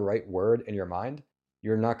think of the right word in your mind,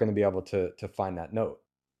 you're not going to be able to find that note.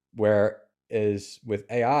 Whereas with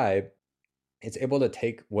AI, it's able to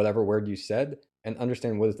take whatever word you said and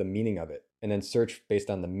understand what is the meaning of it, and then search based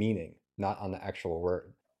on the meaning, not on the actual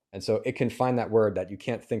word. And so it can find that word that you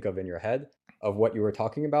can't think of in your head of what you were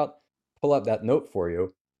talking about, pull up that note for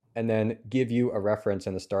you, and then give you a reference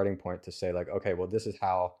and a starting point to say like, okay, well, this is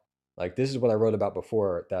how, like, this is what I wrote about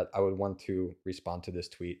before that I would want to respond to this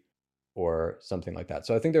tweet or something like that.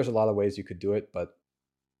 So I think there's a lot of ways you could do it, but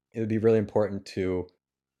it would be really important to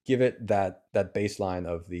give it that baseline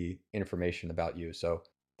of the information about you. So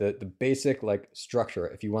the basic like structure,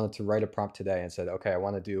 if you wanted to write a prompt today and said, okay, I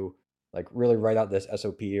want to do like really write out this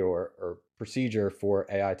SOP or procedure for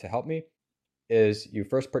AI to help me, is you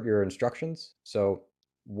first put your instructions. So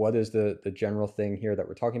what is the general thing here that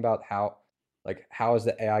we're talking about? How is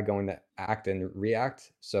the AI going to act and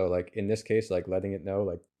react? So like in this case, like letting it know,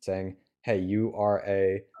 like saying, hey, you are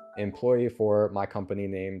a employee for my company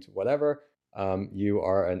named whatever. You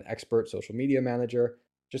are an expert social media manager,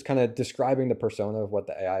 just kind of describing the persona of what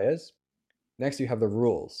the AI is. Next, you have the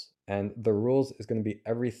rules. And the rules is going to be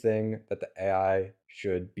everything that the AI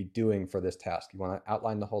should be doing for this task. You want to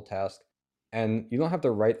outline the whole task. And you don't have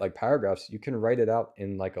to write like paragraphs. You can write it out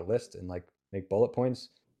in like a list and like make bullet points,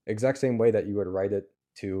 exact same way that you would write it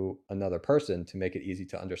to another person to make it easy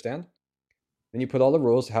to understand. Then you put all the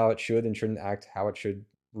rules, how it should and shouldn't act, how it should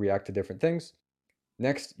react to different things.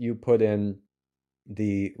 Next, you put in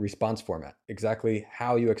the response format, exactly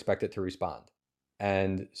how you expect it to respond.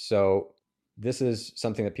 And so this is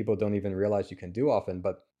something that people don't even realize you can do often,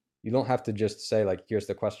 but you don't have to just say like, here's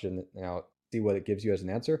the question, now see what it gives you as an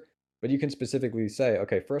answer. But you can specifically say,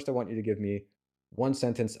 okay, first I want you to give me one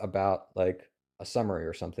sentence about like a summary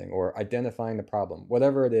or something, or identifying the problem,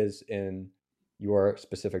 whatever it is in your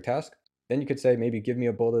specific task. Then you could say, maybe give me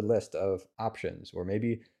a bulleted list of options, or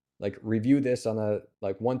maybe like review this on a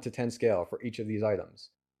like 1 to 10 scale for each of these items,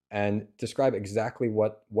 and describe exactly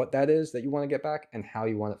what that is that you want to get back and how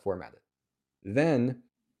you want it formatted. Then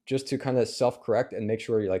just to kind of self-correct and make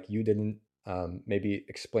sure like you didn't maybe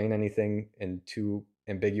explain anything in too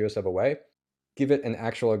ambiguous of a way, give it an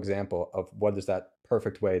actual example of what is that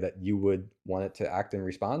perfect way that you would want it to act and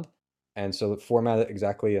respond. And so format it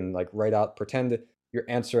exactly and like write out, pretend you're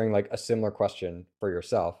answering like a similar question for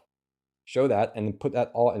yourself, show that, and put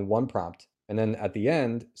that all in one prompt. And then at the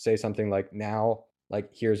end, say something like, now, like,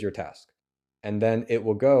 here's your task. And then it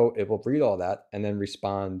will read all that and then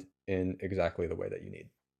respond in exactly the way that you need.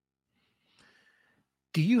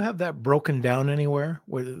 Do you have that broken down anywhere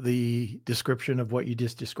with the description of what you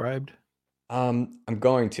just described? I'm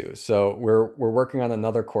going to. So we're working on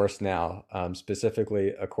another course now, specifically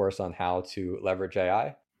a course on how to leverage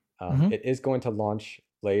AI. It is going to launch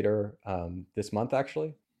later this month,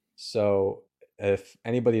 actually. So if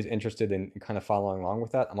anybody's interested in kind of following along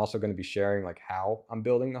with that, I'm also going to be sharing like how I'm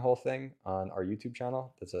building the whole thing on our YouTube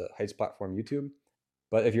channel. That's a Heights Platform YouTube.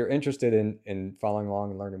 But if you're interested in following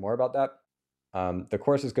along and learning more about that, the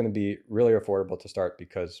course is going to be really affordable to start,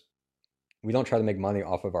 because we don't try to make money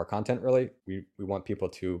off of our content, really. We want people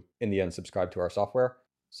to, in the end, subscribe to our software.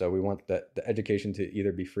 So we want the education to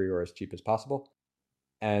either be free or as cheap as possible.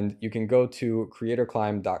 And you can go to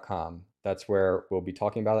creatorclimb.com. That's where we'll be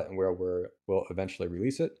talking about it and where we'll eventually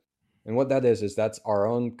release it. And what that is that's our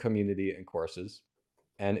own community and courses.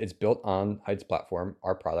 And it's built on Heights platform,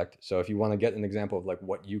 our product. So if you want to get an example of like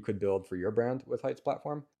what you could build for your brand with Heights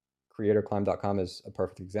platform, creatorclimb.com is a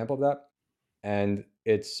perfect example of that. And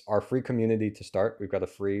it's our free community to start. We've got a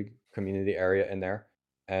free community area in there,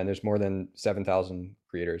 and there's more than 7,000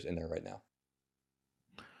 creators in there right now.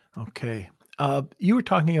 Okay. You were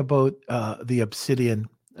talking about the Obsidian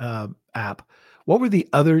app. What were the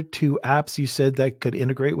other two apps you said that could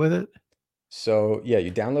integrate with it? So yeah,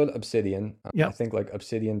 you download Obsidian. I Yep. think like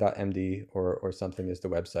obsidian.md or something is the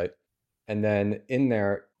website. And then in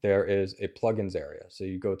there is a plugins area. So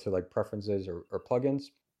you go to like preferences or plugins,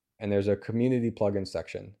 and there's a community plugin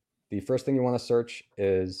section. The first thing you want to search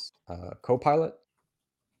is Copilot.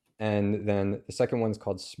 And then the second one is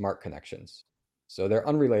called Smart Connections. So they're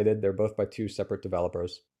unrelated. They're both by two separate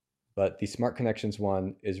developers. But the Smart Connections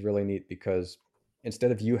one is really neat because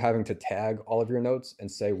instead of you having to tag all of your notes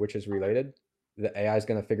and say which is related, the AI is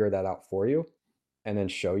going to figure that out for you and then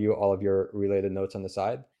show you all of your related notes on the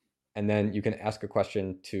side. And then you can ask a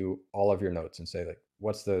question to all of your notes and say, like,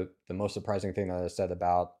 what's the most surprising thing that I said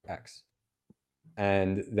about X?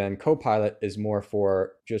 And then Copilot is more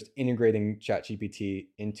for just integrating ChatGPT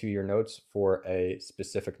into your notes for a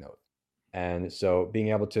specific note. And so being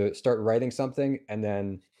able to start writing something and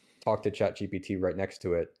then talk to ChatGPT right next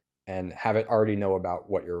to it and have it already know about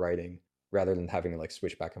what you're writing rather than having to like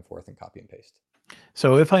switch back and forth and copy and paste.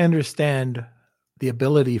 So if I understand the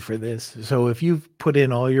ability for this, so if you've put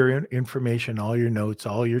in all your information, all your notes,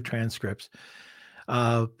 all your transcripts,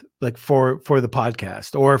 like for the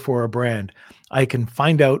podcast or for a brand, I can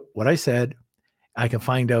find out what I said. I can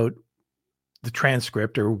find out the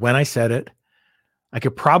transcript or when I said it. I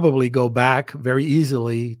could probably go back very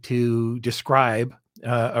easily to describe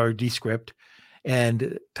or descript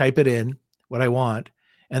and type it in what I want,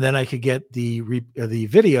 and then I could get the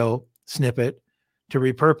video snippet to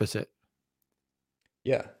repurpose it.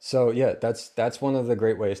 Yeah. So yeah, that's one of the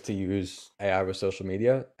great ways to use AI with social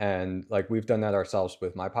media. And like we've done that ourselves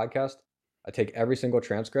with my podcast. I take every single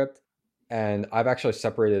transcript and I've actually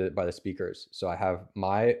separated it by the speakers. So I have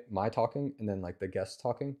my talking and then like the guests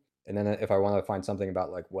talking. And then if I want to find something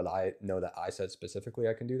about like what I know that I said specifically,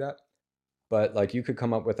 I can do that. But like you could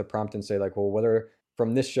come up with a prompt and say like, well, what are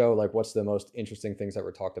from this show, like what's the most interesting things that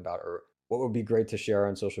were talked about, or what would be great to share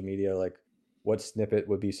on social media? Like what snippet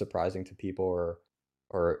would be surprising to people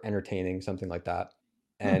or entertaining, something like that.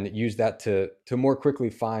 And use that to more quickly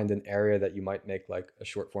find an area that you might make like a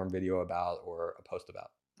short form video about or a post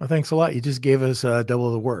about. Well, thanks a lot. You just gave us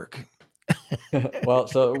double the work. Well,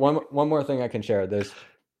 so one more thing I can share. There's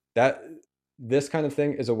that this kind of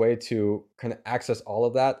thing is a way to kind of access all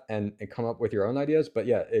of that and come up with your own ideas. But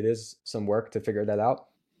yeah, it is some work to figure that out.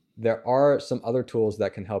 There are some other tools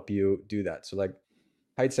that can help you do that. So like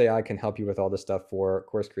Heights AI can help you with all this stuff for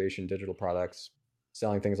course creation, digital products,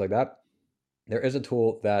 selling, things like that. There is a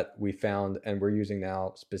tool that we found and we're using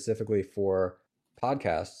now specifically for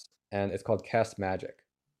podcasts, and it's called Cast Magic.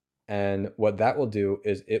 And what that will do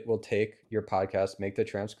is it will take your podcast, make the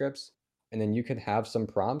transcripts, and then you can have some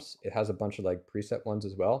prompts. It has a bunch of like preset ones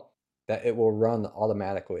as well that it will run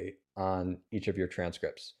automatically on each of your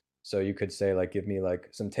transcripts. So you could say like, give me like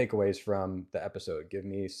some takeaways from the episode, give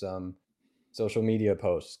me some social media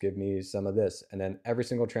posts, give me some of this. And then every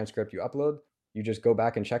single transcript you upload, you just go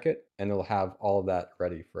back and check it and it'll have all of that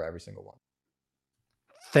ready for every single one.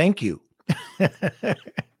 Thank you.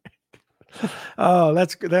 Oh,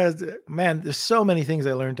 that's man. There's so many things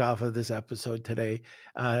I learned off of this episode today.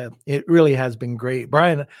 It really has been great,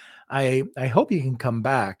 Bryan. I hope you can come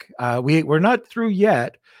back. We're not through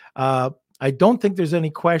yet. I don't think there's any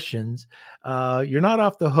questions. You're not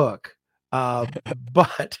off the hook.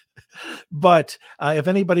 But if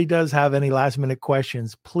anybody does have any last minute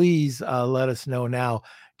questions, please let us know now.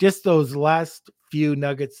 Just those last few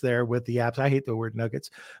nuggets there with the apps. I hate the word nuggets,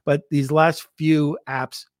 but these last few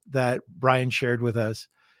apps that Bryan shared with us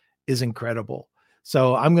is incredible.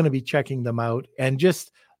 So I'm going to be checking them out and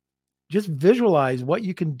just visualize what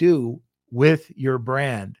you can do with your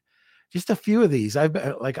brand. Just a few of these. I've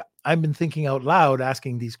been thinking out loud,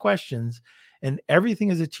 asking these questions, and everything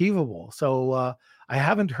is achievable. So I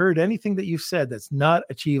haven't heard anything that you've said that's not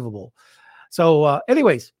achievable. So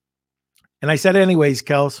anyways, and I said anyways,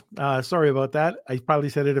 Kels, sorry about that. I probably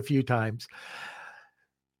said it a few times.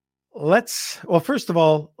 First of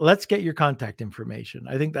all, let's get your contact information.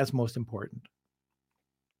 I think that's most important.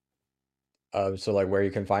 So like where you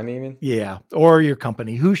can find me, you mean? Yeah. Or your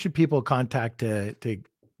company. Who should people contact to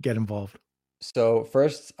get involved? So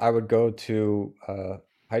first, I would go to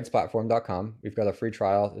heightsplatform.com. We've got a free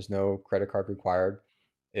trial. There's no credit card required.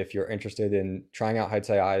 If you're interested in trying out Heights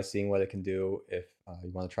AI, seeing what it can do, if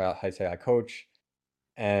you want to try out Heights AI Coach,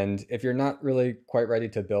 and if you're not really quite ready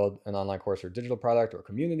to build an online course or digital product or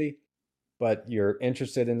community, but you're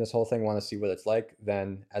interested in this whole thing, want to see what it's like,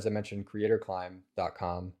 then as I mentioned,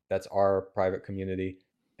 creatorclimb.com, that's our private community,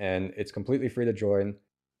 and it's completely free to join.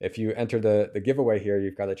 If you enter the giveaway here,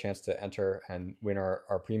 you've got a chance to enter and win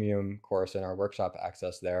our premium course and our workshop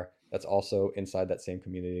access there. That's also inside that same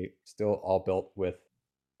community, still all built with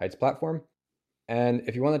Heights Platform. And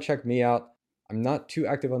if you want to check me out, I'm not too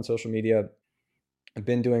active on social media. I've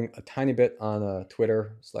been doing a tiny bit on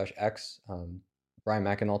Twitter/X. Bryan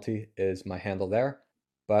McAnulty is my handle there.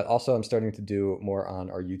 But also I'm starting to do more on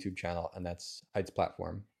our YouTube channel, and that's Heights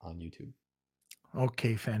Platform on YouTube.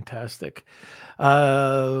 Okay, fantastic.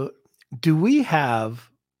 Do we have,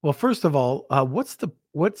 well, first of all, what's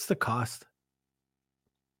the cost?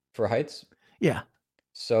 For Heights? Yeah.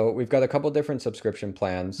 So we've got a couple different subscription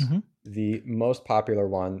plans. Mm-hmm. The most popular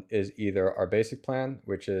one is either our basic plan,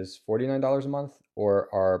 which is $49 a month,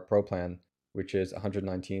 or our pro plan, which is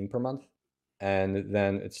 $119 per month. And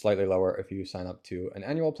then it's slightly lower if you sign up to an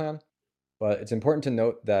annual plan. But it's important to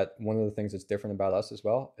note that one of the things that's different about us as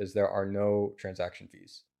well is there are no transaction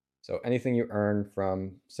fees. So anything you earn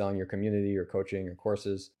from selling your community, your coaching, your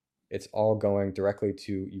courses, it's all going directly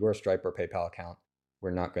to your Stripe or PayPal account. We're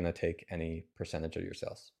not going to take any percentage of your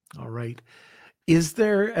sales. All right. Is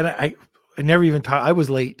there, and I never even talked, I was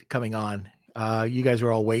late coming on. You guys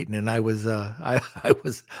were all waiting, and I was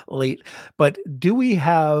late. But do we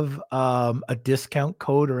have a discount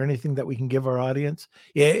code or anything that we can give our audience?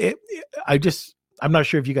 Yeah, I'm not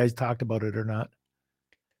sure if you guys talked about it or not.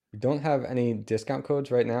 We don't have any discount codes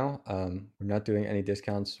right now. We're not doing any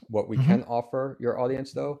discounts. What we can offer your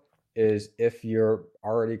audience, though, is if you're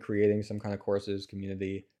already creating some kind of courses,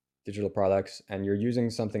 community, digital products, and you're using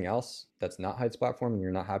something else that's not Heights Platform and you're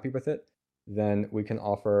not happy with it, then we can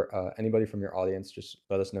offer anybody from your audience, just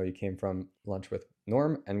let us know you came from Lunch with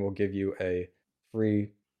Norm, and we'll give you a free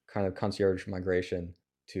kind of concierge migration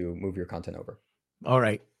to move your content over. All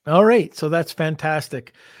right. So that's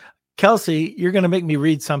fantastic. Kelsey, you're going to make me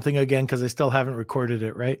read something again because I still haven't recorded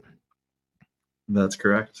it, right? That's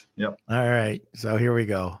correct. Yep. All right. So here we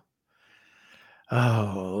go.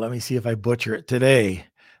 Oh, let me see if I butcher it today.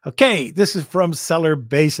 Okay. This is from Seller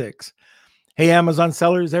Basics. Hey, Amazon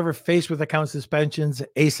sellers, ever faced with account suspensions,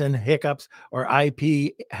 ASIN hiccups, or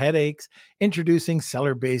IP headaches? Introducing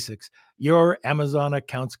Seller Basics, your Amazon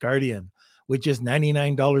accounts guardian. With just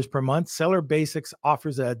 $99 per month, Seller Basics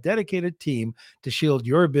offers a dedicated team to shield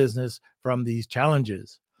your business from these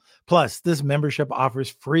challenges. Plus, this membership offers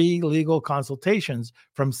free legal consultations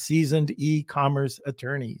from seasoned e-commerce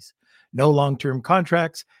attorneys. No long-term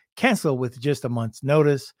contracts. Cancel with just a month's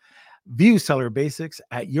notice. View Seller Basics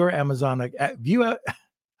at your Amazon. I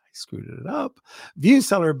screwed it up. View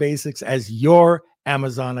Seller Basics as your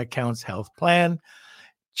Amazon accounts health plan.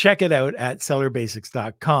 Check it out at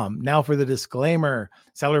sellerbasics.com. Now for the disclaimer.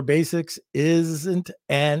 Seller Basics isn't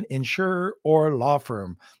an insurer or law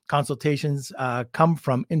firm. Consultations come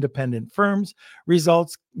from independent firms.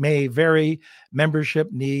 Results may vary.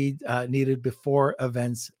 Membership needed before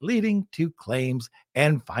events leading to claims.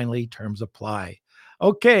 And finally, terms apply.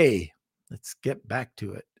 Okay, let's get back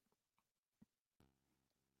to it.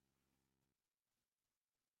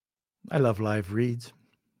 I love live reads.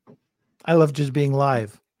 I love just being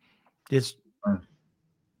live.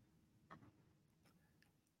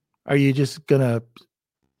 Are you just gonna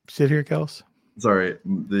sit here, Kels? Sorry,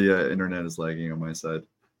 the internet is lagging on my side.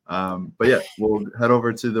 But yeah, we'll head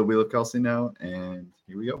over to the Wheel of Kelsey now, and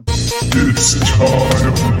here we go. It's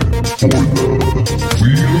time for the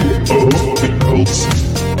Wheel of Kelsey.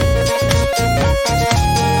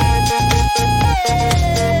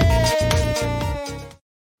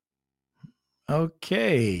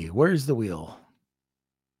 Okay, where's the wheel?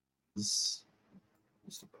 Just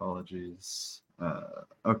apologies.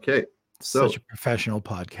 Okay, so such a professional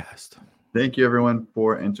podcast. Thank you, everyone,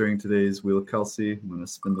 for entering today's Wheel of Kelsey. I'm going to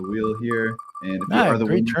spin the wheel here, and if you are the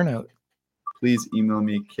great winner, turnout. Please email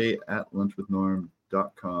me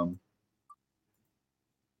kate@lunchwithnorm.com.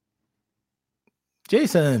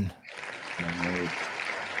 Jason,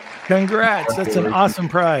 congrats! That's an awesome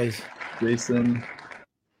prize, Jason.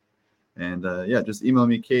 And yeah, just email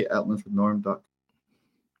me kate@lunchwithnorm.com.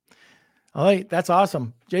 All right, that's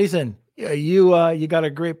awesome, Jason. You got a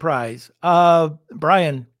great prize.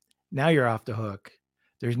 Bryan, now you're off the hook.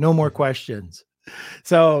 There's no more questions.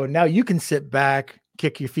 So now you can sit back,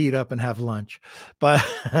 kick your feet up and have lunch. But,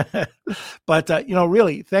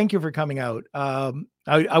 really, thank you for coming out.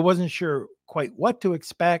 I wasn't sure quite what to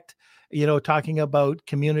expect, talking about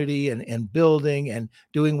community and building and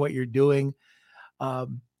doing what you're doing.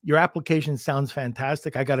 Your application sounds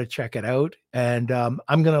fantastic. I got to check it out, and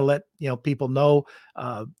I'm going to let people know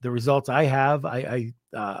the results I have. I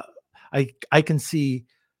can see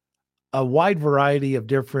a wide variety of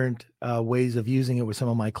different ways of using it with some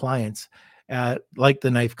of my clients, like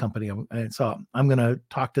the knife company. And so I'm going to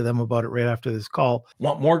talk to them about it right after this call.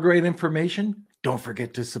 Want more great information? Don't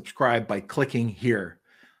forget to subscribe by clicking here.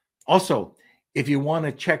 Also, if you want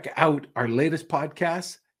to check out our latest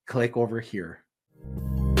podcast, click over here.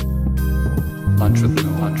 Lunch with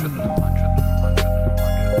the